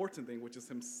most important thing, which is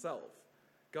himself.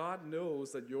 God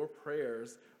knows that your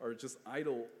prayers are just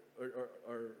idle,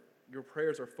 or your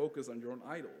prayers are focused on your own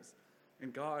idols.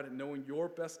 And God, knowing your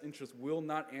best interest, will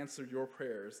not answer your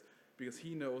prayers because he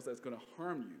knows that it's going to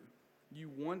harm you. You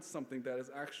want something that is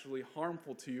actually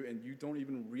harmful to you and you don't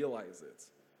even realize it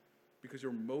because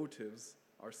your motives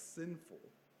are sinful.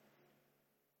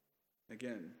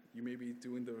 Again, you may be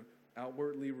doing the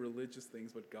outwardly religious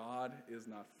things, but God is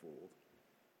not fooled.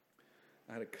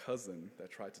 I had a cousin that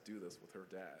tried to do this with her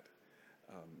dad.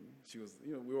 She was,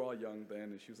 we were all young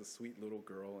then, and she was a sweet little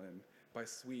girl. And by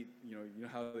sweet, you know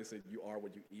how they say you are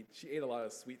what you eat. She ate a lot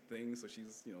of sweet things, so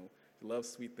she's, she loves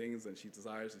sweet things, and she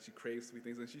desires and she craves sweet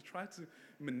things. And she tried to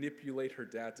manipulate her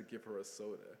dad to give her a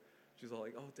soda. She's all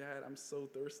like, "Oh, Dad, I'm so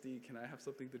thirsty. Can I have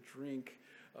something to drink?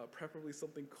 Preferably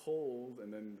something cold."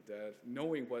 And then the dad,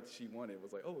 knowing what she wanted,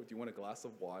 was like, "Oh, do you want a glass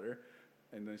of water?"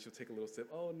 And then she'll take a little sip.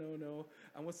 "Oh, no,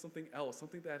 I want something else,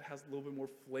 something that has a little bit more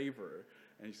flavor."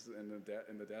 And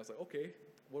the dad's like, "Okay,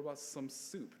 what about some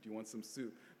soup? Do you want some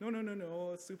soup?"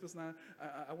 No, soup is not,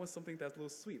 I want something that's a little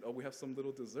sweet. "Oh, we have some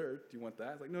little dessert. Do you want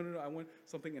that?" It's like, no, I want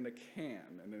something in a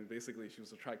can. And then basically she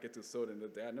was trying to get to soda, and the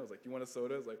dad knows, like, "Do you want a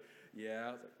soda?" It's like, "Yeah."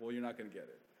 I was like, "Well, you're not going to get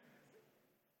it."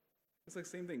 It's like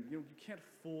same thing. You can't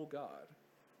fool God.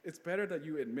 It's better that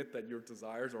you admit that your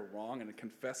desires are wrong and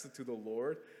confess it to the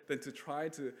Lord than to try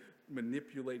to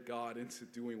manipulate God into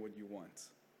doing what you want.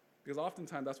 Because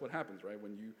oftentimes that's what happens, right?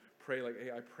 When you pray like,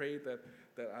 "Hey, I pray that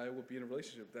I will be in a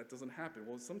relationship," that doesn't happen.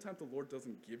 Well, sometimes the Lord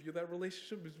doesn't give you that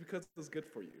relationship because it's good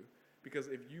for you. Because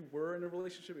if you were in a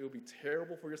relationship, it would be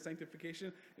terrible for your sanctification,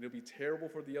 and it would be terrible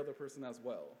for the other person as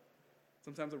well.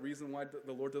 Sometimes the reason why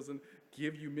the Lord doesn't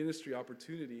give you ministry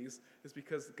opportunities is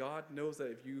because God knows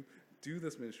that if you do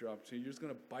this ministry opportunity, you're just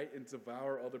going to bite and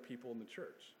devour other people in the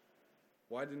church.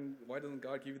 Why doesn't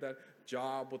God give you that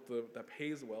job that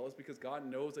pays well? It's because God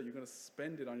knows that you're going to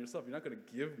spend it on yourself. You're not going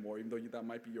to give more, even though that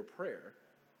might be your prayer.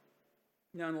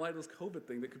 Now, in light of this COVID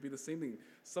thing, that could be the same thing.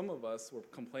 Some of us were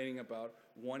complaining about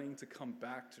wanting to come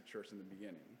back to church in the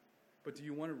beginning. But do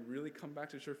you want to really come back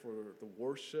to church for the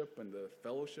worship and the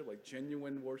fellowship, like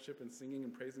genuine worship and singing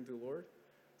and praising to the Lord?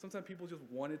 Sometimes people just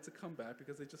wanted to come back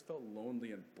because they just felt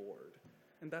lonely and bored.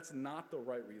 And that's not the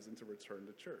right reason to return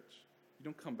to church. You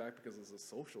don't come back because it's a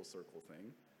social circle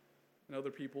thing. And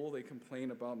other people, they complain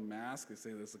about masks. They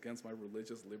say this is against my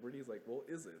religious liberties. Like, well,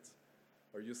 is it?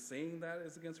 Are you saying that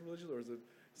is against religion, or is it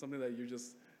something that you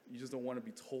just don't want to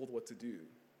be told what to do?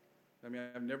 I mean,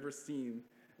 I've never seen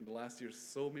in the last year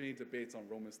so many debates on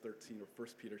Romans 13 or 1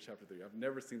 Peter chapter 3. I've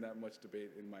never seen that much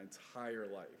debate in my entire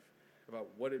life about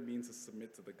what it means to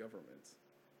submit to the government.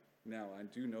 Now, I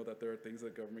do know that there are things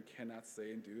that the government cannot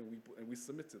say and do, and we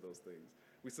submit to those things.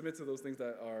 We submit to those things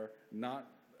that are not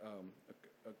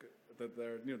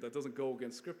that doesn't go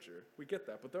against Scripture. We get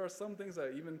that, but there are some things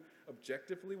that even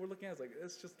objectively we're looking at. It's like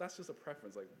that's just a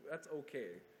preference. Like, that's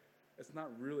okay. It's not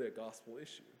really a gospel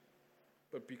issue.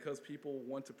 But because people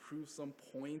want to prove some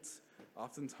point,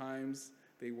 oftentimes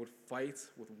they would fight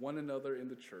with one another in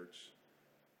the church,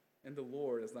 and the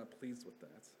Lord is not pleased with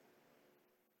that.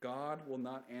 God will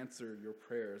not answer your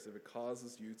prayers if it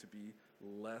causes you to be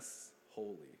less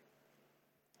holy.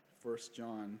 1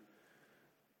 John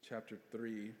chapter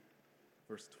 3,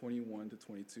 verse 21 to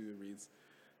 22 reads,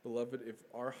 "Beloved, if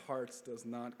our hearts does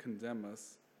not condemn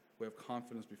us, we have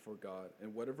confidence before God.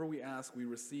 And whatever we ask, we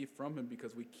receive from him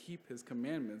because we keep his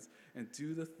commandments and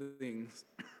do the things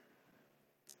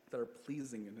that are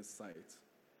pleasing in his sight."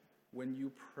 When you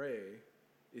pray,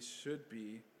 it should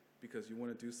be because you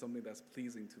want to do something that's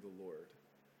pleasing to the Lord.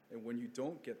 And when you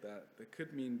don't get that, that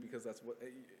could mean because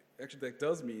that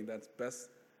does mean that's best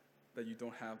that you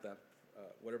don't have that,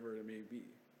 whatever it may be.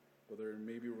 Whether it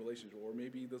may be a relationship, or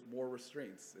maybe there's more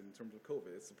restraints in terms of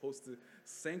COVID. It's supposed to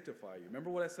sanctify you. Remember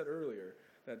what I said earlier,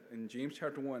 that in James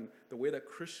chapter 1, the way that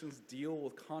Christians deal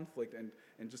with conflict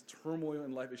and just turmoil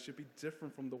in life, it should be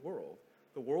different from the world.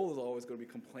 The world is always going to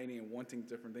be complaining and wanting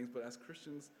different things, but as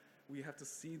Christians, we have to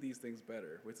see these things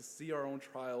better. We have to see our own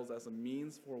trials as a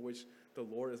means for which the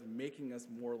Lord is making us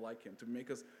more like him, to make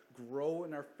us grow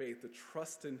in our faith, to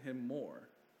trust in him more.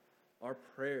 Our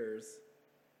prayers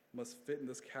must fit in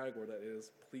this category that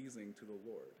is pleasing to the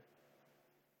Lord.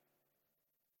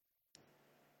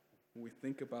 When we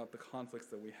think about the conflicts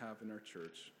that we have in our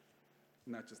church,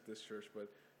 not just this church, but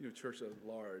church at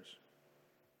large,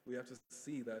 we have to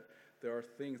see that there are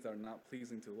things that are not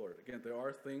pleasing to the Lord. Again, there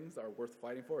are things that are worth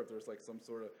fighting for. If there's like some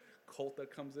sort of cult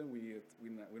that comes in, we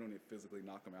don't need to physically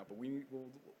knock them out, but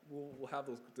we'll have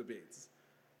those debates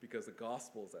because the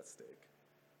gospel is at stake.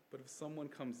 But if someone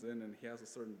comes in and he has a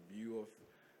certain view of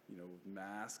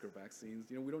masks or vaccines,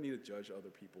 we don't need to judge other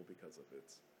people because of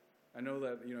it. I know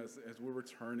that, as we're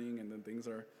returning and then things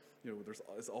are,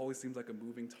 it always seems like a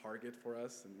moving target for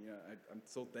us. And I'm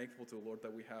so thankful to the Lord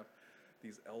that we have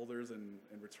these elders and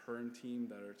return team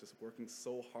that are just working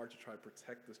so hard to try to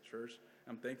protect this church.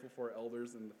 I'm thankful for our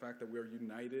elders and the fact that we are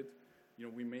united.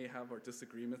 We may have our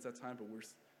disagreements at times,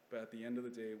 but at the end of the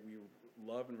day, we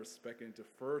love and respect and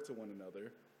defer to one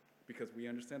another because we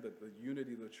understand that the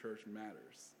unity of the church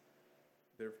matters.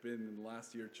 there have been in the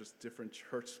last year just different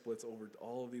church splits over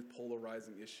all of these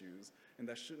polarizing issues, and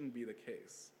that shouldn't be the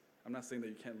case. I'm not saying that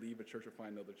you can't leave a church or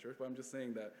find another church, but I'm just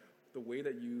saying that the way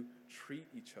that you treat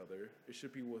each other, it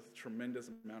should be with tremendous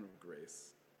amount of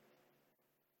grace.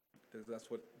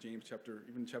 That's what James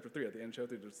even chapter 3, at the end of chapter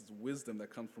 3, there's this wisdom that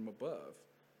comes from above,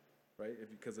 right?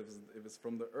 Because if it's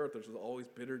from the earth, there's always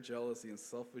bitter jealousy and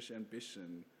selfish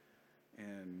ambition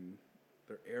and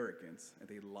their arrogance, and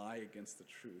they lie against the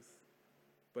truth.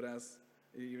 But as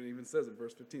it even says in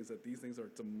verse 15, it says these things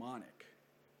are demonic.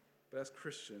 But as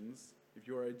Christians, if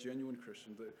you are a genuine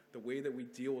Christian, the way that we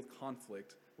deal with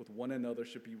conflict with one another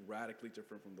should be radically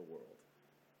different from the world.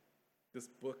 This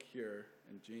book here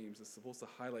in James is supposed to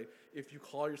highlight, if you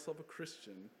call yourself a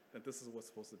Christian, that this is what's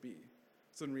supposed to be.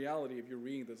 So in reality, if you're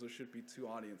reading this, there should be two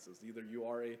audiences. Either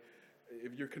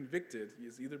if you're convicted,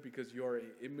 it's either because you are an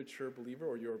immature believer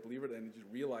or you're a believer and you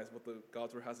realize what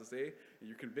God's word has to say and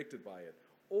you're convicted by it.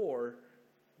 Or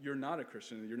you're not a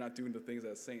Christian and you're not doing the things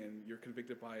that it's saying and you're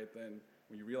convicted by it then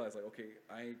when you realize, like, okay,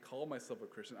 I call myself a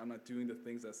Christian, I'm not doing the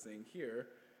things that's saying here.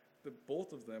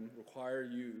 Both of them require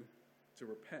you to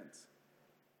repent.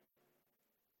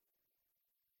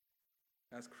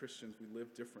 As Christians, we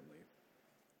live differently.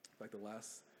 Like the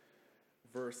last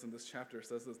verse in this chapter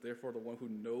says this, therefore the one who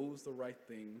knows the right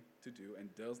thing to do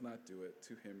and does not do it,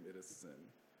 to him it is sin.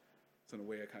 So in a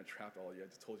way, I kind of trapped all of you. I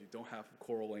just told you don't have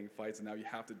quarreling fights, and now you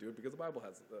have to do it because the Bible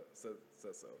says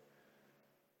so.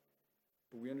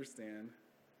 But we understand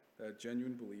that a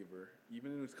genuine believer,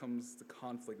 even when it comes to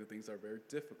conflict and things that are very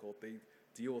difficult, they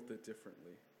deal with it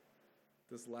differently.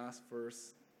 This last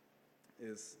verse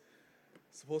is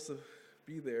supposed to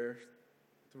be there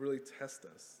to really test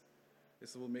us.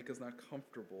 It's will make us not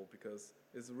comfortable because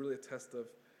it's really a test of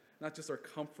not just our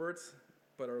comforts,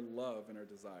 but our love and our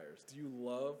desires. Do you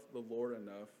love the Lord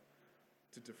enough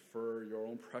to defer your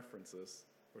own preferences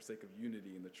for sake of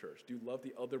unity in the church? Do you love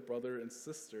the other brother and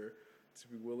sister to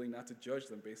be willing not to judge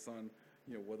them based on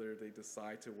whether they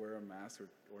decide to wear a mask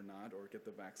or not, or get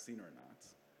the vaccine or not?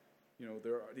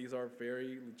 These are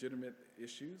very legitimate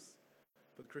issues,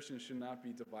 but Christians should not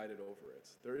be divided over it.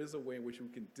 There is a way in which we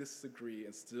can disagree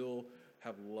and still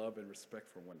have love and respect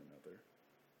for one another.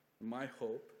 My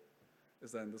hope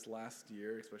is that in this last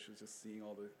year, especially just seeing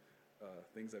all the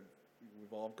things that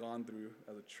we've all gone through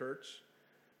as a church,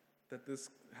 that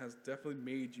this has definitely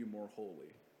made you more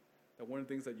holy. That one of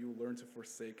the things that you learn to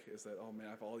forsake is that, oh man, I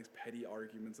have all these petty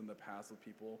arguments in the past with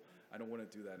people. I don't want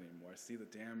to do that anymore. I see the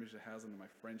damage it has on my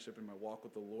friendship and my walk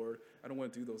with the Lord. I don't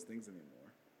want to do those things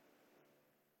anymore.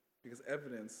 Because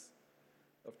evidence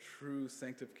of true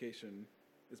sanctification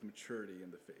is maturity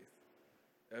in the faith.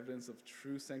 Evidence of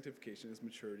true sanctification is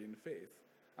maturity in the faith.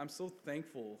 I'm so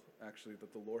thankful, actually,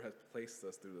 that the Lord has placed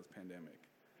us through this pandemic.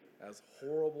 As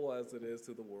horrible as it is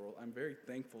to the world, I'm very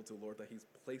thankful to the Lord that He's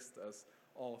placed us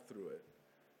all through it.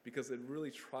 Because it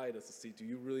really tried us to see, do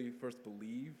you really first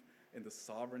believe in the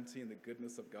sovereignty and the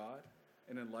goodness of God?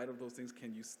 And in light of those things,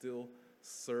 can you still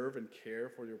serve and care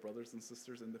for your brothers and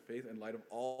sisters in the faith in light of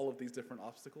all of these different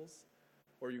obstacles?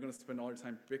 Or are you going to spend all your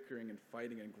time bickering and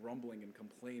fighting and grumbling and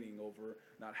complaining over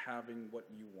not having what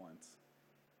you want?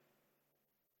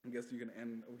 I guess we can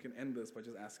end this by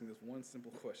just asking this one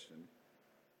simple question.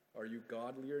 Are you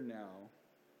godlier now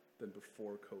than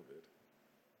before COVID?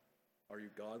 Are you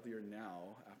godlier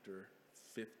now after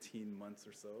 15 months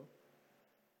or so?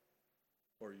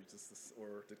 Or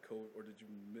did you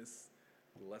miss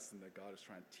the lesson that God is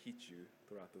trying to teach you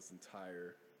throughout this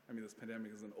entire, this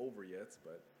pandemic isn't over yet,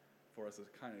 but for us it's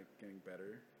kind of getting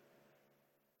better.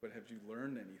 But have you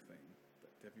learned anything?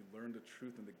 Have you learned the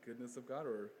truth and the goodness of God,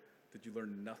 or did you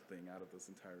learn nothing out of this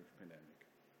entire pandemic?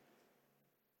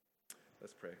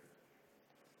 Let's pray.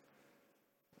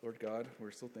 Lord God,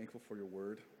 we're so thankful for your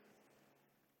word.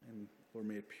 And Lord,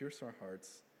 may it pierce our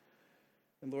hearts.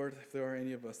 And Lord, if there are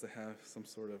any of us that have some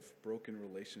sort of broken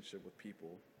relationship with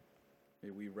people, may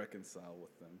we reconcile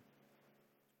with them.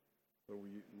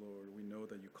 Lord, we know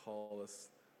that you call us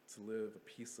to live a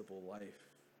peaceable life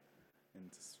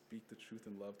and to speak the truth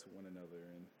in love to one another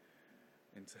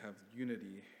and to have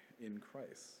unity in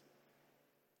Christ.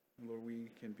 And Lord, we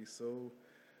can be so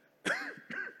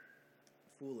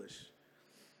foolish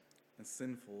and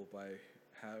sinful by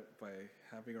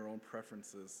having our own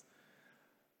preferences,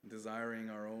 desiring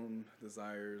our own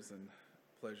desires and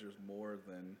pleasures more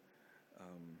than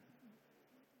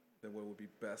what would be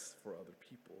best for other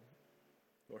people.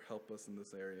 Lord, help us in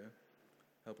this area.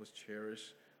 Help us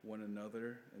cherish one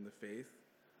another in the faith.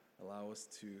 Allow us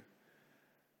to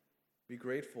be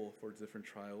grateful for different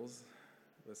trials,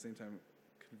 but at the same time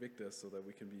convict us so that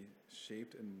we can be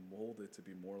shaped and molded to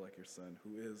be more like your Son,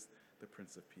 who is the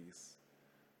Prince of Peace.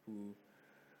 who,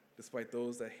 despite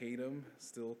those that hate him,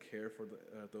 still care for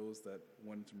those that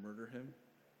wanted to murder him.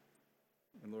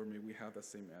 And Lord, may we have that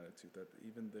same attitude, that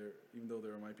even though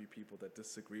there might be people that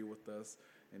disagree with us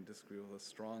and disagree with us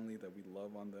strongly, that we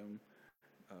love on them,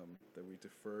 that we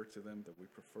defer to them, that we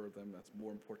prefer them. That's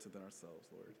more important than ourselves,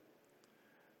 Lord.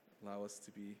 Allow us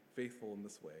to be faithful in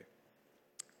this way.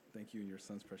 Thank you in your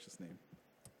Son's precious name.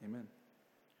 Amen.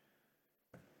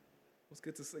 It's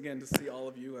good to see all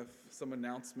of you. I have some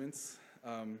announcements.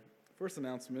 First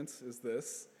announcement is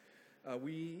this.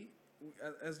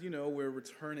 As you know, we're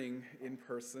returning in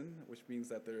person, which means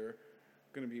that there are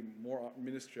going to be more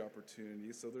ministry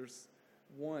opportunities. So there's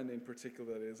one in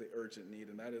particular that is an urgent need,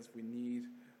 and that is we need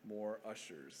more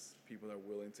ushers, people that are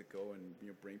willing to go and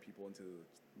bring people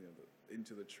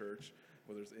into the church,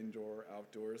 whether it's indoor or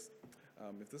outdoors.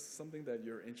 If this is something that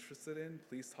you're interested in,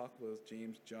 please talk with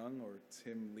James Jung or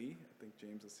Tim Lee. I think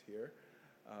James is here.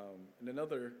 And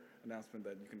another announcement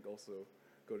that you can also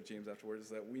go to James afterwards is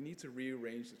that we need to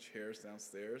rearrange the chairs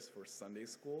downstairs for Sunday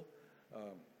school,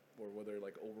 or whether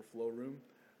like overflow room.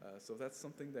 So if that's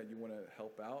something that you want to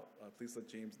help out, please let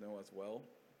James know as well.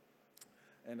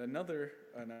 And another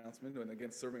announcement, and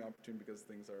again, serving opportunity because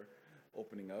things are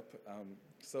opening up.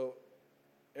 So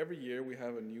every year we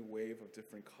have a new wave of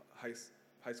different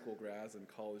high school grads and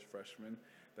college freshmen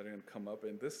that are going to come up.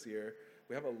 And this year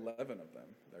we have 11 of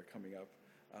them that are coming up.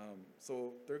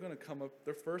 So they're going to come up.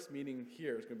 Their first meeting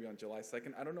here is going to be on July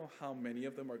 2nd. I don't know how many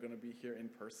of them are going to be here in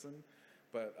person,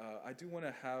 but I do want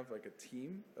to have like a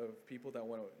team of people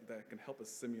that can help us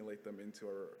simulate them into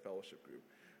our fellowship group.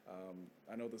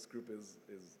 I know this group is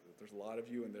there's a lot of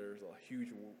you, and there's a huge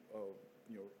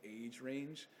age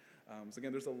range. So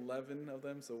again, there's 11 of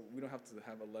them, so we don't have to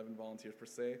have 11 volunteers per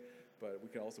se, but we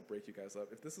can also break you guys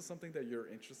up. If this is something that you're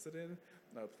interested in,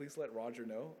 please let Roger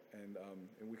know, and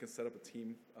we can set up a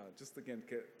team just again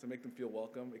to make them feel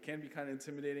welcome. It can be kind of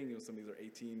intimidating. Some of these are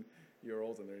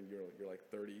 18-year-olds, and you're like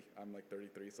 30. I'm like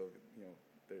 33, so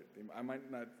I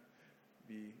might not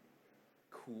be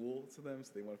cool to them,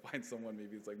 so they want to find someone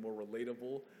maybe it's like more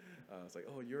relatable. It's like,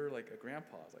 oh, you're like a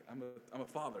grandpa. It's like I'm a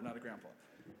father, not a grandpa.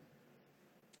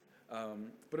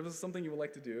 But if it's something you would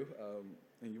like to do,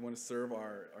 and you want to serve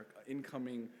our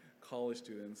incoming college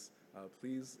students,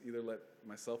 please either let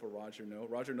myself or Roger know.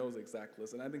 Roger knows the exact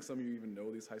list, and I think some of you even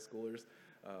know these high schoolers.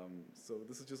 So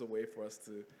this is just a way for us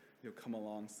to come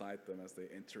alongside them as they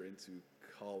enter into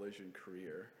college and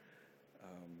career.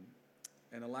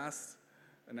 And the last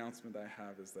announcement I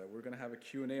have is that we're going to have a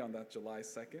Q&A on that July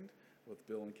 2nd with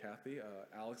Bill and Kathy.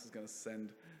 Alex is going to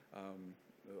send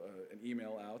an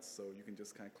email out, so you can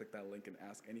just kind of click that link and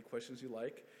ask any questions you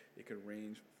like. It could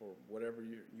range for whatever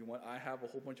you want. I have a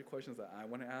whole bunch of questions that I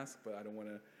want to ask, but I don't want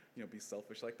to be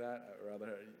selfish like that. I'd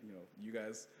rather you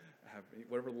guys have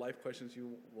whatever life questions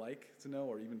you like to know,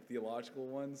 or even theological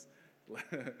ones.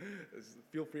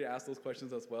 Feel free to ask those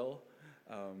questions as well.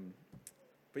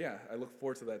 But yeah, I look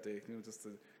forward to that day, just to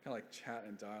kind of like chat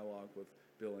and dialogue with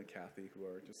Bill and Kathy, who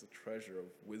are just a treasure of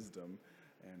wisdom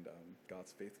and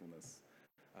God's faithfulness.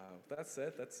 With that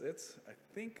said, that's it. I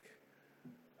think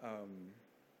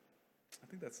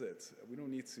that's it. We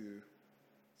don't need to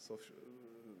social.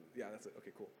 Yeah, that's it.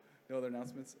 Okay, cool. No other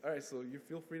announcements. All right, so you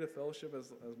feel free to fellowship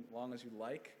as long as you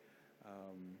like.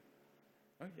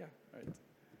 Oh yeah. All right.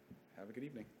 Have a good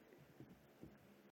evening.